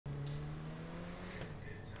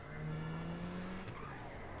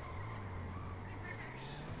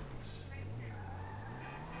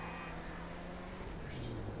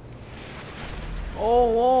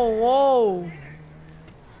Oh, whoa, whoa.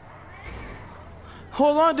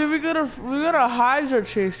 Hold on, dude. We got a Hydra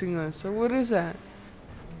chasing us. So what is that?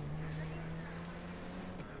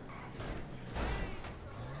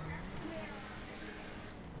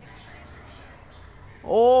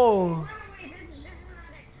 Oh.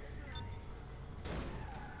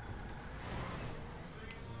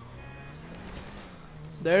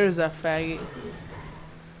 There's that faggot.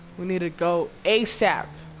 We need to go ASAP.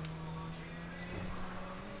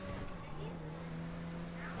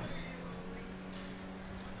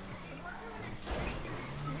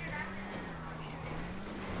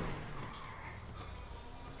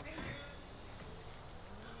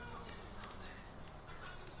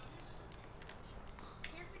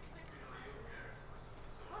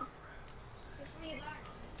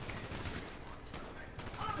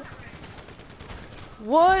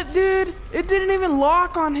 What, dude? It didn't even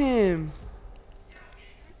lock on him.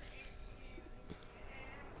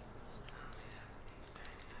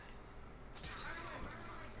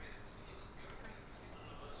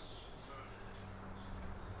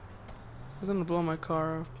 I was gonna blow my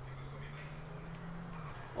car up.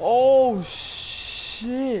 Oh,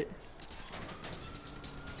 shit.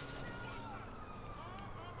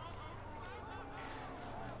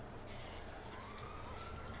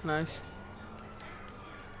 Nice.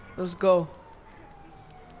 Let's go.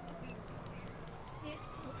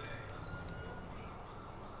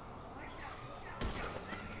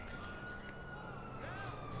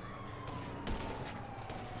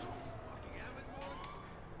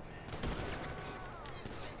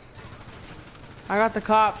 I got the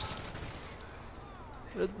cops.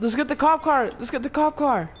 Let's get the cop car. Let's get the cop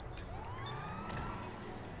car.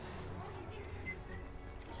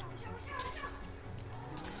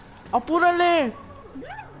 Apúrale.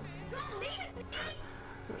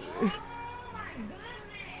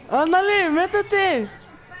 Ándale, métete.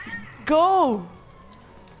 Go.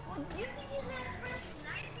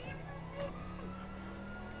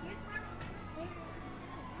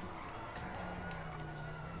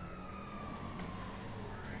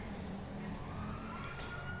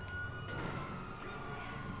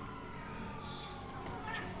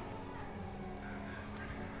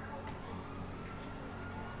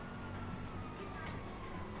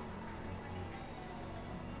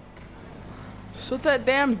 Shut that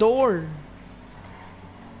damn door.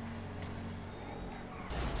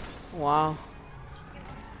 Wow.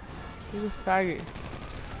 He's a faggot.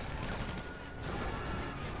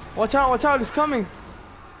 Watch out, he's coming.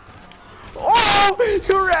 Oh,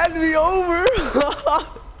 you ran me over.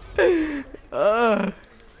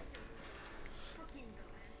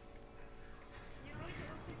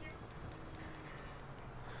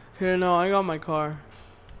 Here, no, I got my car.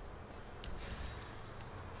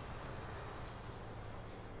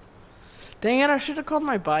 Dang it, I should have called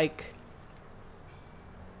my bike.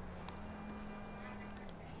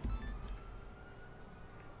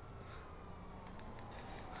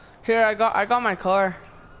 Here, I got my car.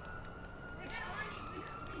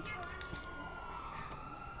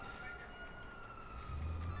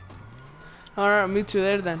 Alright, I'll meet you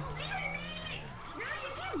there then.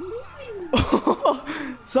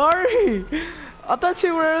 Sorry! I thought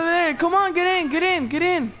you were over there. Come on, get in, get in, get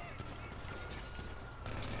in.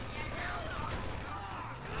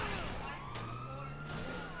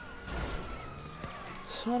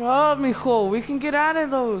 Shut up, mijo. We can get out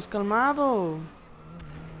of those. Calmado.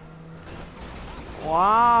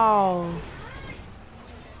 Wow.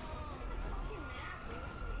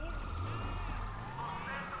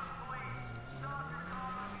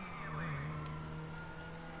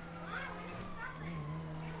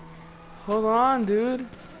 Hold on, dude.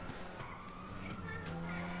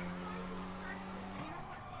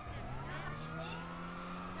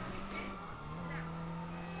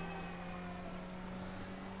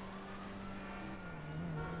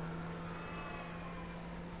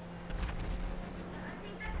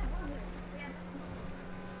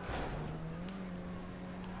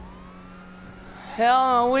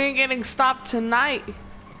 Hell no, we ain't getting stopped tonight.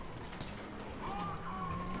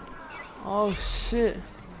 Oh shit.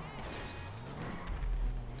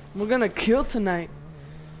 We're gonna kill tonight.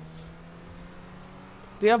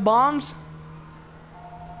 Do you have bombs?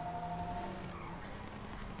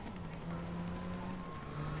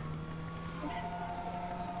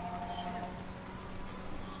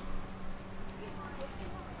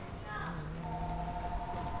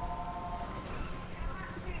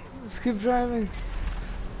 Let's keep driving.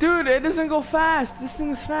 Dude, it doesn't go fast. This thing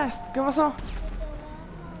is fast. ¿Qué pasó?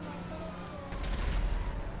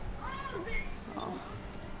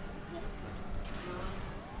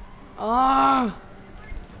 Ah.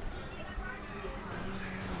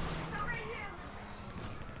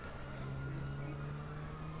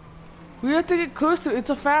 We have to get close to it. It's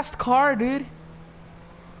a fast car, dude.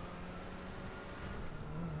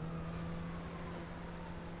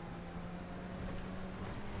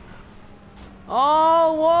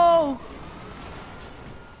 Oh, whoa!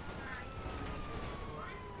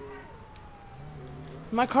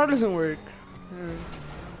 My car doesn't work.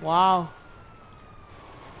 Wow.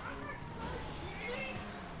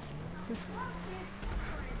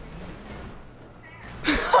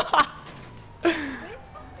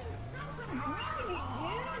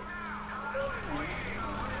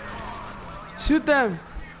 Shoot them.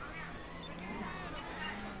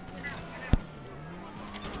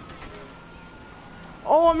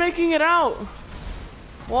 Oh, I'm making it out.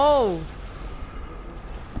 Whoa.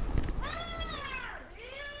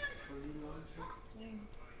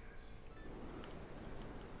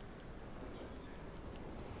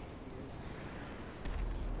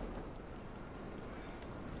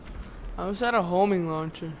 I was at a homing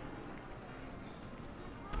launcher.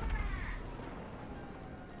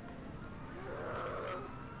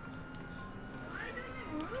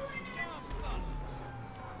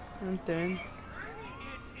 And then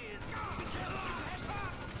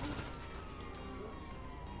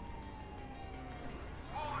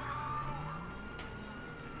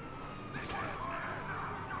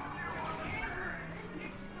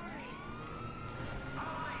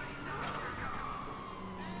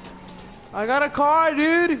I got a car,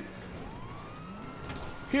 dude.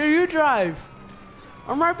 Here, you drive.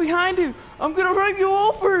 I'm right behind you. I'm gonna run you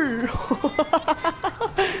over.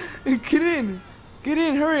 Get in. Get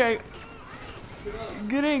in, hurry.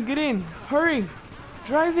 Get in. Hurry.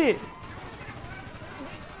 Drive it.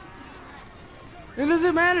 It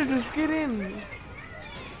doesn't matter, just get in.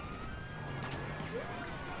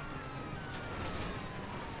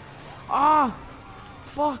 Ah,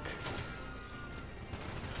 fuck.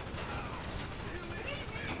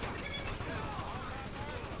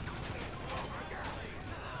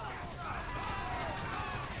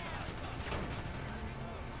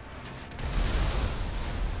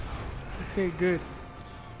 Okay, good.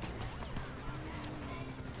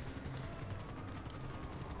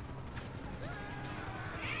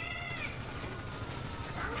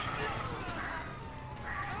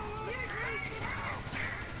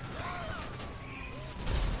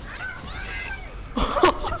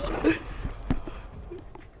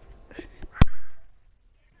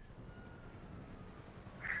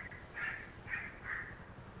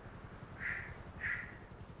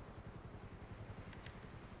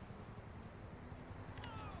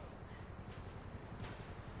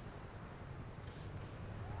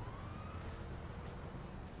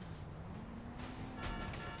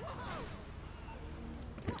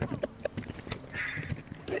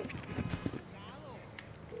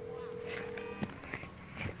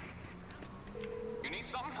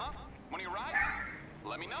 Something, huh? One of your rides?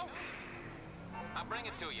 Let me know. I'll bring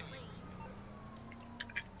it to you.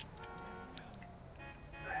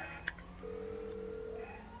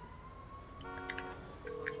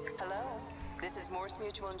 Hello, this is Morse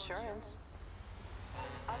Mutual Insurance.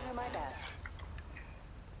 I'll do my best.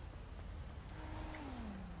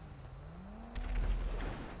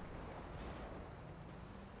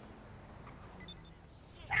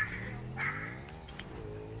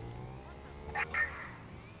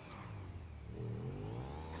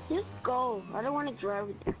 Just go. I don't want to drive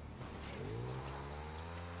with you.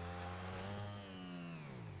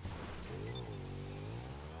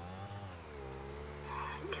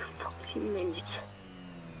 2 minutes.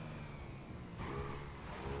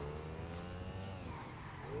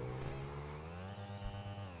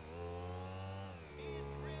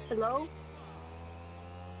 Hello?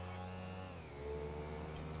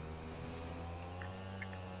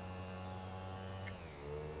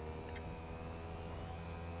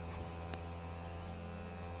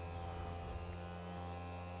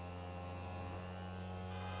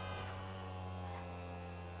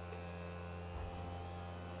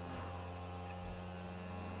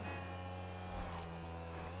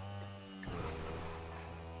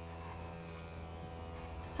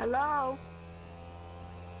 Hello?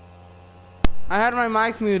 I had my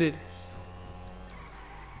mic muted.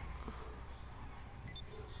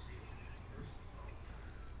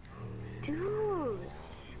 Dude,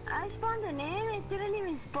 I spawned an in, it didn't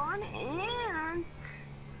even spawn in.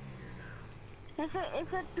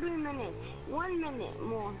 It's at 3 minutes. 1 minute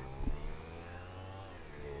more.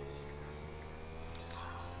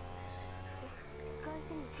 This guy's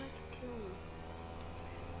gonna try to kill me.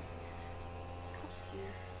 Fuck you.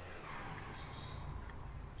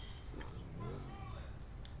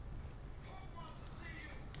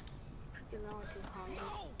 Freaking out too hungry.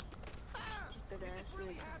 Stupid ass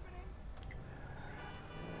nigga.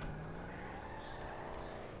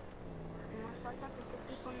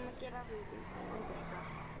 siquiera contestar.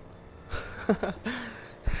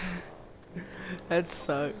 That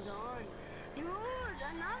sucks. Done. Dude,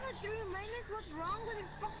 another 3 minutes? What's wrong with your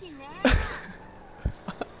fucking ass?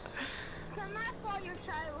 Come on, for your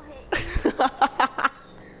child hate.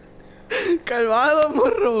 Calmado,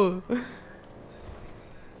 morro.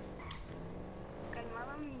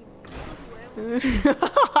 Calmado mi puto huevo.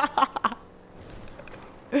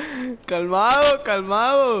 Calmado,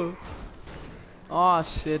 calmado. Oh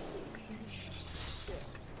shit.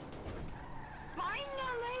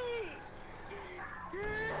 Finally!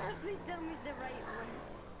 Please tell me the right one.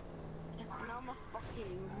 Now I'm a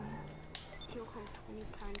fucking kill him 20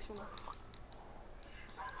 times in a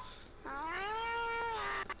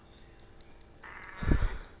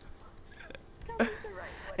Tell me the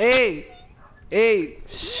right one. Hey, hey,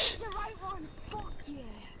 shh. The right one. Fuck yeah.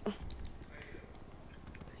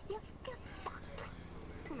 You get fucked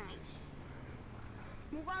tonight.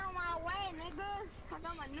 Move out of my way, niggas. I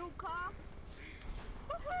got my new car.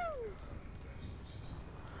 Woohoo!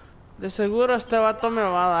 De seguro este vato me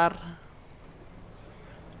va a dar.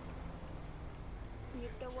 Yo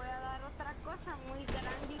te voy a dar otra cosa muy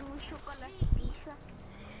grande y muy chocolatiza.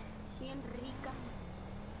 Bien rica.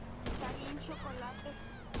 Está bien chocolate.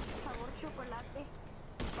 Sabor chocolate.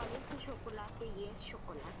 Parece chocolate y es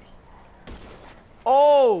chocolate.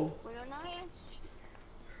 Oh, Bueno, no es.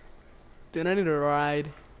 dude, I need a ride.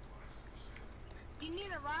 You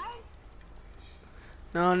need a ride?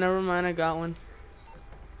 No, never mind, I got one.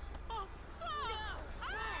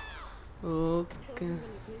 Okay. So I'm gonna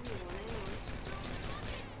give you one anyway.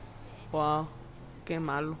 Wow, qué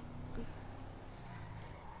malo.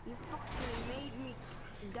 You fucking made me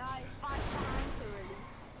die 5 times already.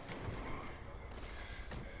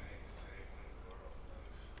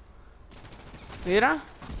 Mira.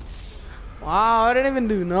 Wow, I didn't even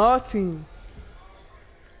do nothing.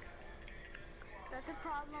 That's a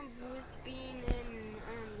problem with being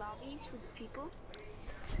in lobbies with people.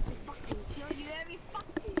 They fucking kill you every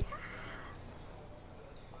fucking time.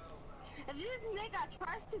 If this nigga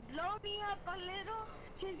tries to blow me up a little,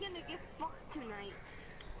 he's gonna get fucked tonight.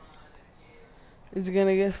 Is he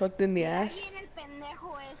gonna get fucked in the Ahí ass? viene el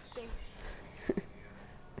pendejo este.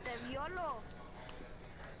 Te violo.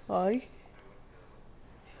 Ay.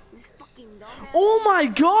 This fucking dumbass. Oh my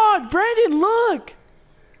god, Brandon, look!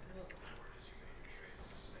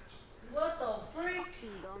 What the freak?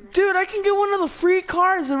 Fucking dumbass. Dude, I can get one of the free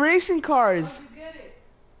cars, the racing cars. How'd you get it?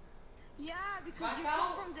 Yeah, because Back you out.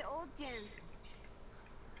 come from the old gym.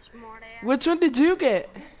 Smart ass. Which one did you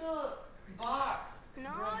get? Get the bar.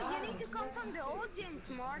 No, you need to come from the old gym,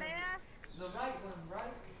 smart ass. The right one,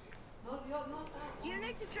 right? No, not that You one.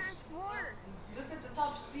 need to transport. Look at the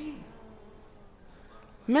top speed.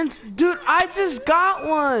 Man, dude, I just got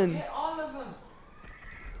one. Get all of them.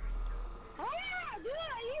 Ah, dude,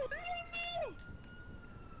 are you hurting me?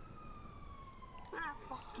 Ah,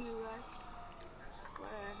 fuck you guys.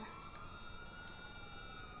 Whatever.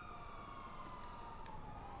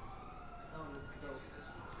 Oh, let's go.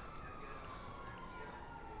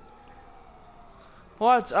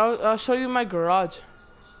 Watch, I'll show you my garage.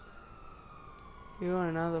 You want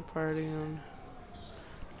another party on?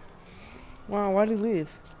 Wow, why'd he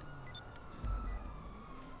leave?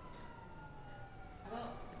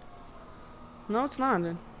 No, it's not.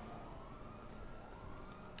 Then.